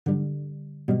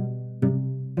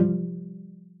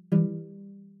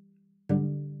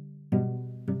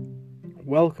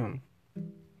welcome.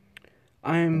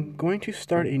 I'm going to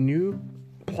start a new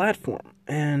platform,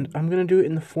 and I'm going to do it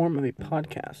in the form of a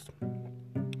podcast.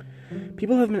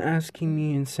 People have been asking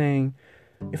me and saying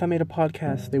if I made a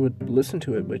podcast, they would listen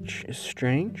to it, which is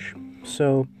strange.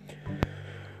 So,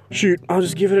 I'll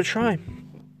just give it a try.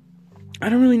 I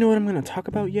don't really know what I'm going to talk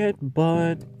about yet,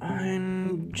 but I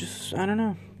don't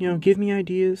know. Give me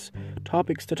ideas,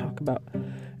 topics to talk about,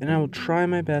 and I will try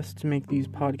my best to make these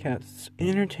podcasts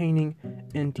entertaining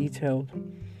and detailed,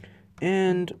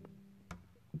 and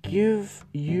give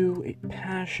you a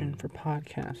passion for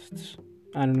podcasts.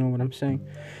 I don't know what I'm saying.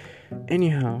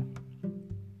 Anyhow,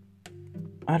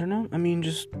 I don't know.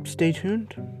 Just stay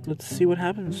tuned. Let's see what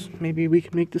happens. Maybe we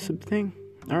can make this a thing.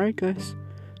 Alright, guys.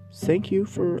 Thank you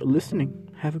for listening.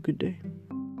 Have a good day.